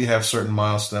 we usually have certain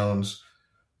milestones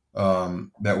that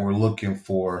we're looking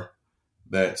for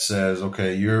that says,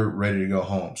 okay, you're ready to go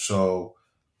home. So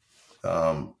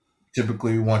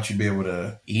typically we want you to be able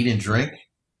to eat and drink.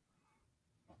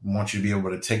 We want you to be able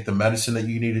to take the medicine that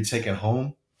you need to take at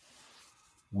home.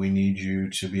 We need you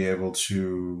to be able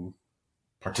to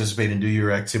participate and do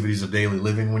your activities of daily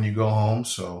living when you go home.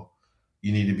 So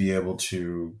you need to be able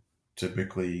to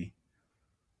typically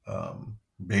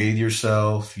bathe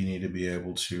yourself. You need to be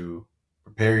able to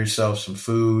prepare yourself some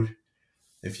food.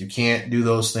 If you can't do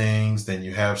those things, then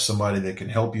you have somebody that can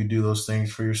help you do those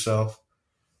things for yourself.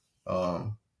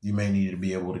 You may need to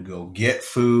be able to go get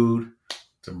food,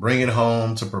 to bring it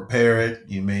home, to prepare it.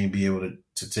 You may be able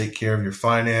to take care of your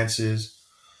finances.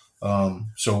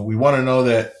 So we want to know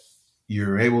that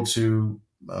you're able to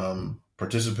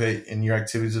participate in your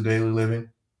activities of daily living.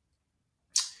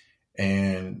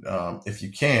 And if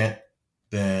you can't,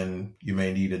 then you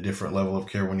may need a different level of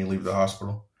care when you leave the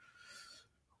hospital.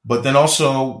 But then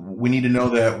also we need to know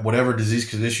that whatever disease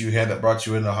condition you had that brought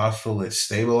you in the hospital, it's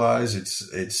stabilized,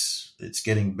 it's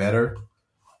getting better,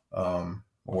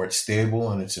 or it's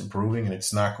stable and it's improving, and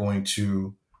it's not going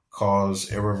to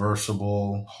cause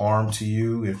irreversible harm to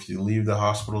you if you leave the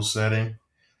hospital setting.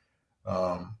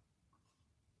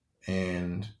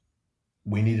 And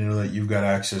we need to know that you've got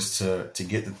access to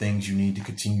get the things you need to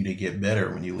continue to get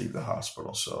better when you leave the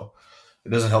hospital. So it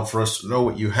doesn't help for us to know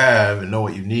what you have and know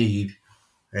what you need,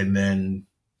 and then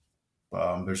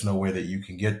there's no way that you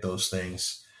can get those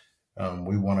things.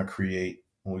 We want to create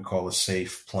what we call a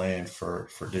safe plan for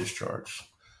discharge.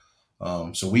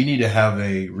 So we need to have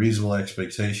a reasonable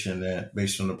expectation that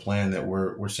based on the plan that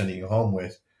we're sending you home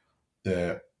with,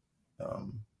 that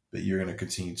you're going to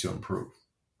continue to improve.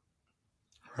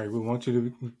 Right. We want you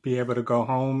to be able to go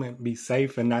home and be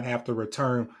safe and not have to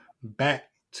return back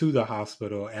to the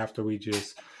hospital after we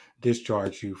just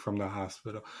discharge you from the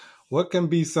hospital. What can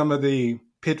be some of the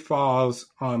pitfalls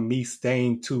on me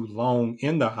staying too long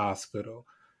in the hospital?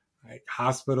 Like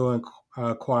hospital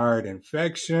acquired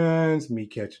infections, me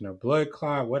catching a blood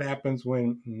clot. What happens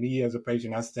when me as a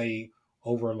patient, I stay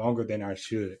over longer than I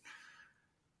should?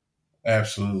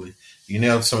 Absolutely. You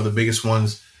nailed some of the biggest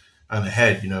ones on the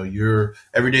head. You're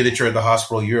every day that you're at the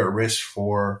hospital, you're at risk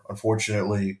for,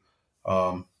 unfortunately,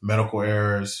 medical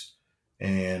errors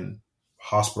and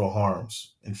hospital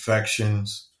harms,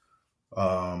 infections,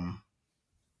 the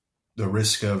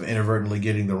risk of inadvertently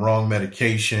getting the wrong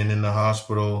medication in the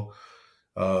hospital,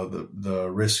 the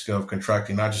risk of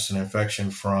contracting not just an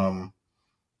infection from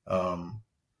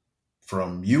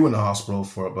you in the hospital,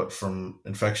 but from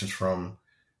infections from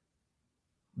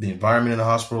the environment in the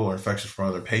hospital or infections from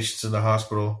other patients in the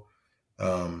hospital.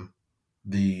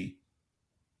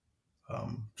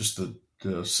 Just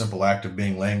the simple act of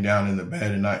laying down in the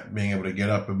bed and not being able to get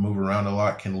up and move around a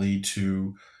lot can lead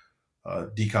to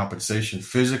decompensation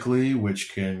physically,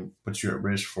 which can put you at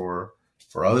risk for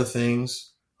other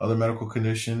things, other medical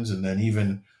conditions. And then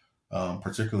even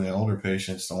particularly in older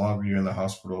patients, the longer you're in the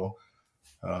hospital,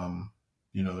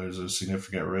 there's a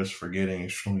significant risk for getting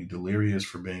extremely delirious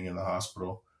for being in the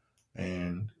hospital.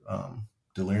 And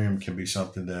delirium can be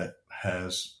something that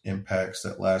has impacts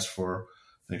that last for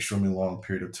an extremely long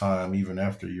period of time, even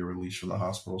after you're released from the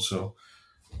hospital. So,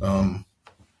 being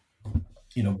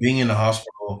in the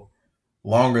hospital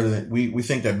longer than we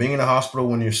think that being in the hospital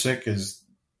when you're sick is,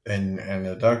 and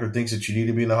the doctor thinks that you need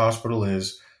to be in the hospital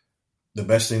is the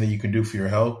best thing that you can do for your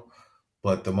health.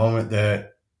 But the moment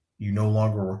that you no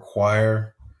longer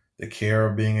require the care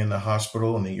of being in the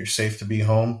hospital and that you're safe to be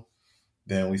home,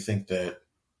 then we think that,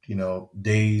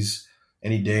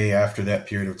 any day after that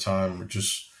period of time would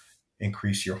just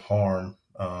increase your harm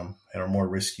and are more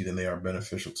risky than they are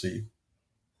beneficial to you.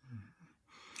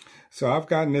 So I've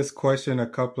gotten this question a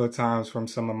couple of times from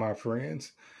some of my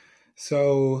friends.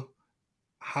 So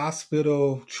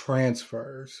hospital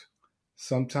transfers.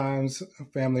 Sometimes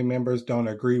family members don't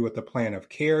agree with the plan of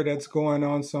care that's going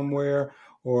on somewhere,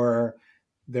 or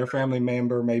their family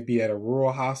member may be at a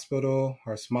rural hospital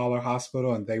or smaller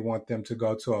hospital and they want them to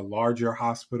go to a larger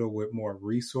hospital with more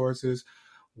resources.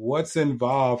 What's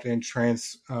involved in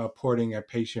transporting a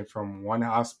patient from one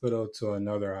hospital to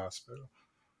another hospital?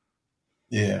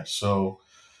 Yeah, so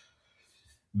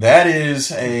that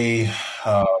is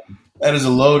um, a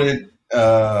loaded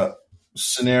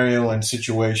scenario and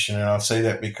situation, and I'll say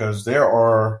that because there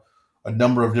are a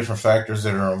number of different factors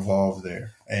that are involved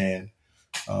there, and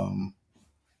um,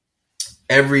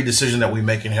 every decision that we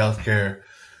make in healthcare,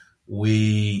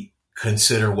 we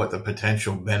consider what the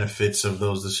potential benefits of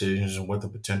those decisions and what the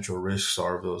potential risks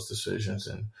are of those decisions,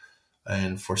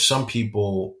 and for some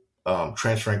people,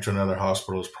 transferring to another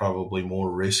hospital is probably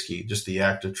more risky. Just the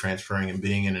act of transferring and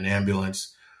being in an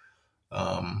ambulance,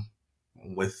 um,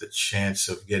 with the chance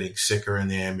of getting sicker in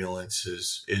the ambulance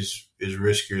is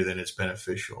riskier than it's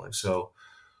beneficial. And so,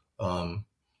 um,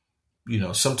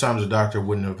 sometimes a doctor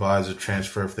wouldn't advise a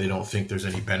transfer if they don't think there's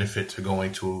any benefit to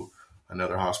going to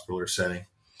another hospital or setting.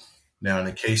 Now, in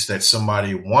the case that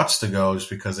somebody wants to go just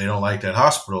because they don't like that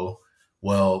hospital,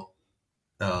 well,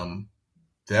 um,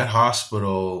 that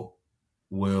hospital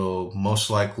will most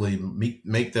likely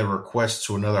make their request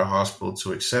to another hospital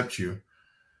to accept you.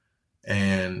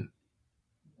 And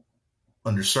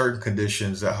under certain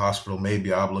conditions, that hospital may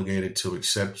be obligated to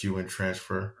accept you and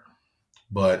transfer.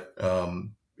 But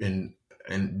in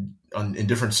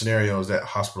different scenarios, that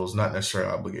hospital is not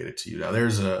necessarily obligated to you. Now,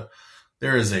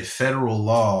 there is a federal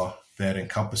law that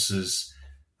encompasses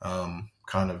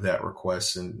kind of that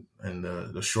request, and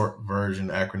the short version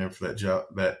acronym for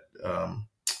that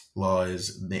law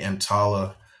is the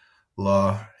EMTALA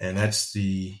law, and that's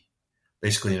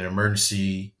basically an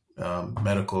emergency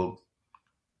medical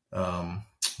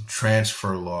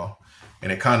transfer law,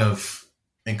 and it kind of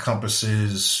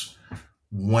encompasses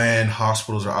when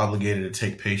hospitals are obligated to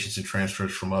take patients and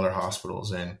transfers from other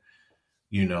hospitals. And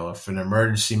if an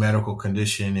emergency medical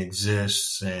condition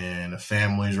exists and a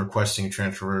family is requesting a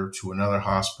transfer to another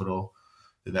hospital,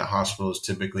 then that hospital is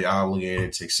typically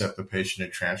obligated to accept the patient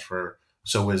and transfer,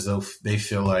 so as though they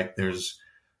feel like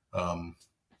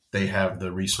they have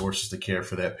the resources to care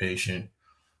for that patient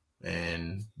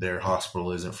and their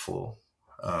hospital isn't full.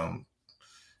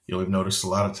 We've noticed a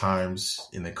lot of times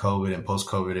in the COVID and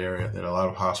post-COVID era that a lot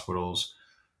of hospitals,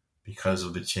 because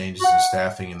of the changes in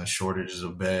staffing and the shortages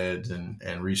of beds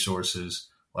and resources,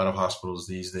 a lot of hospitals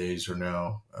these days are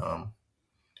now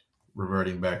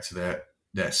reverting back to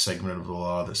that segment of the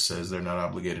law that says they're not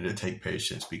obligated to take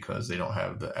patients because they don't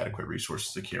have the adequate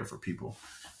resources to care for people.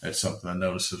 That's something I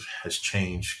noticed has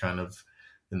changed kind of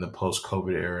in the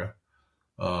post-COVID era.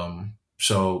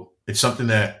 So it's something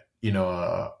that,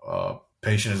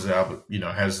 patient is,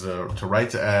 has the right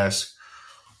to ask.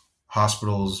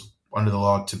 Hospitals under the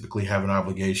law typically have an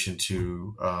obligation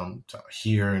to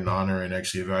hear and honor and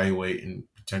actually evaluate and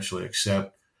potentially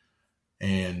accept.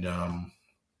 And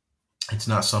it's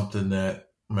not something that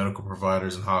medical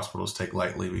providers and hospitals take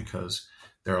lightly, because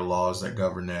there are laws that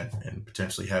govern that, and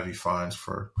potentially heavy fines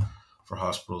for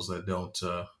hospitals that don't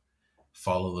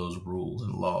follow those rules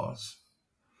and laws.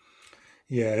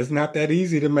 Yeah, it's not that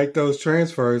easy to make those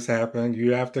transfers happen.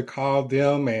 You have to call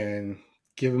them and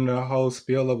give them the whole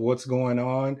spiel of what's going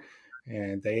on,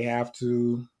 and they have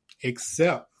to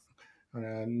accept.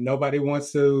 Nobody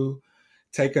wants to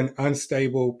take an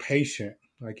unstable patient.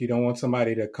 Like, you don't want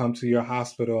somebody to come to your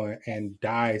hospital and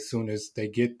die as soon as they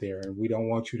get there. And we don't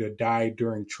want you to die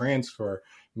during transfer,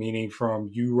 meaning from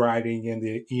you riding in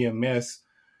the EMS,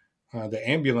 the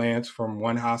ambulance from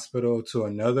one hospital to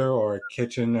another, or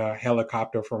catching a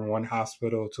helicopter from one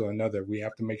hospital to another. We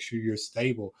have to make sure you're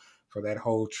stable for that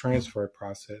whole transfer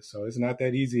process. So it's not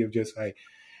that easy of just like,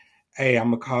 hey, I'm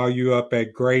going to call you up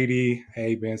at Grady.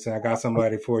 Hey, Benson, I got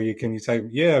somebody for you. Can you take me?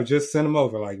 Yeah, just send them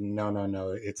over. Like, no.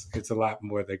 It's a lot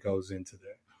more that goes into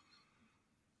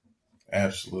that.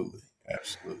 Absolutely.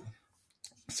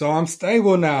 So I'm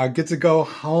stable now. I get to go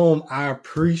home. I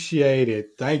appreciate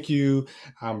it. Thank you.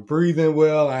 I'm breathing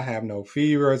well. I have no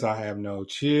fevers. I have no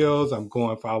chills. I'm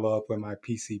going to follow up with my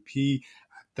PCP.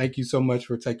 Thank you so much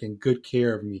for taking good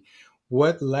care of me.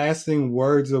 What lasting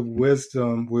words of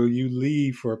wisdom will you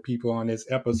leave for people on this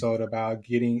episode about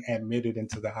getting admitted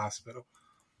into the hospital?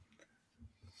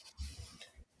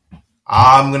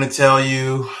 I'm going to tell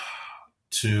you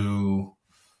to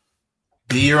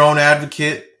be your own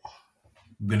advocate.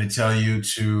 I'm going to tell you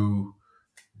to,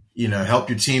 help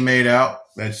your teammate out.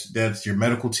 That's your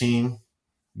medical team.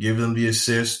 give them the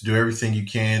assist, do everything you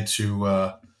can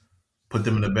to put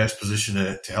them in the best position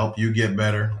to help you get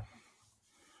better.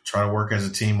 Try to work as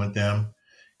a team with them.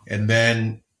 And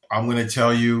then I'm going to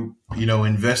tell you,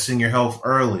 invest in your health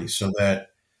early so that,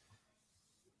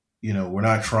 we're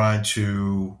not trying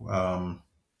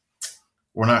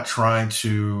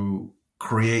to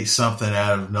create something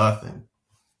out of nothing.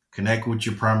 Connect with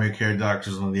your primary care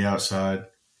doctors on the outside.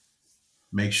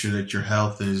 Make sure that your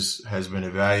health has been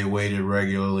evaluated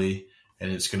regularly,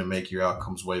 and it's going to make your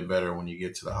outcomes way better when you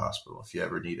get to the hospital if you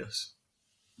ever need us.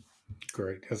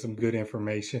 Great. That's some good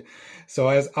information. So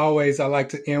as always, I like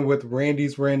to end with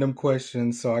Randy's random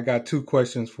questions. So I got 2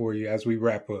 questions for you as we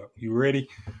wrap up. You ready?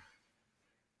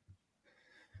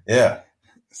 Yeah.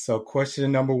 So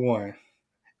question number 1.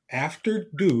 After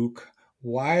Duke,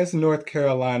 why is North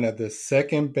Carolina the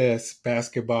second best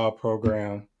basketball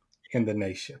program in the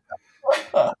nation?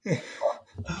 I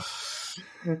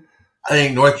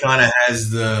think North Carolina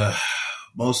has the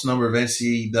most number of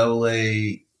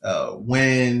NCAA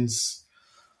wins.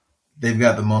 They've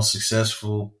got the most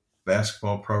successful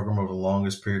basketball program over the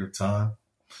longest period of time.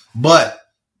 But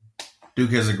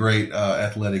Duke has a great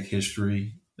athletic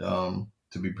history to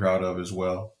be proud of as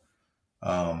well.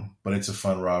 But it's a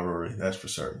fun rivalry, that's for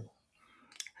certain.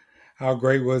 How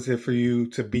great was it for you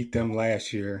to beat them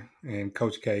last year in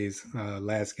Coach K's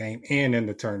last game and in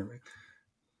the tournament?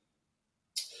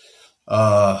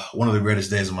 One of the greatest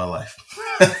days of my life.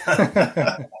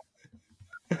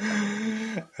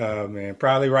 Oh man,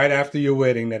 probably right after your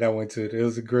wedding that I went to. It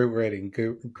was a great wedding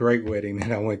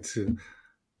that I went to.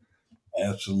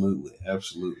 Absolutely.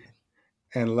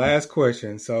 And last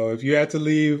question. So if you had to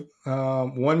leave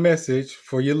one message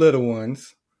for your little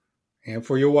ones and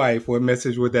for your wife, what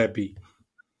message would that be?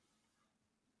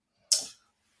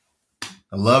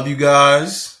 I love you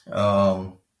guys.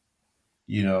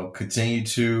 Continue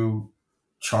to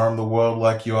charm the world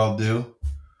like you all do.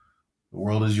 The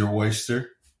world is your oyster.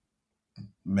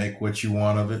 Make what you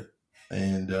want of it.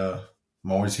 And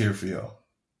I'm always here for y'all.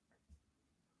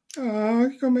 Oh, you're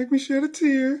going to make me shed a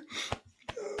tear.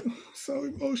 So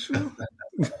emotional.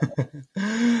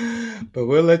 But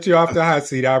we'll let you off the hot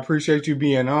seat. I appreciate you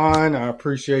being on. I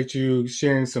appreciate you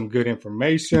sharing some good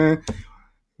information.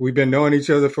 We've been knowing each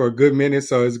other for a good minute,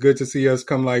 so it's good to see us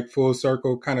come like full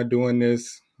circle, kind of doing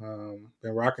this. Been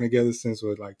rocking together since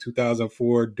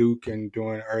 2004, Duke, and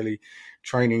doing early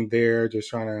training there, just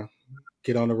trying to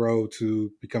get on the road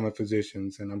to becoming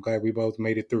physicians. And I'm glad we both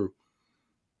made it through.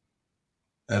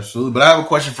 Absolutely. But I have a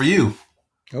question for you.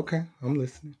 Okay, I'm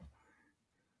listening.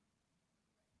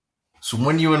 So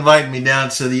when you invite me down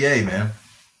to the A, man?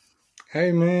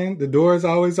 Hey, man, the door is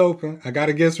always open. I got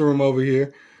a guest room over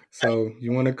here. So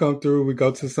you want to come through? We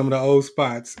go to some of the old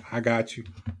spots. I got you.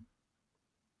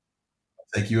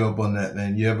 Take you up on that,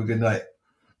 man. You have a good night.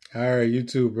 All right, you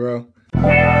too, bro.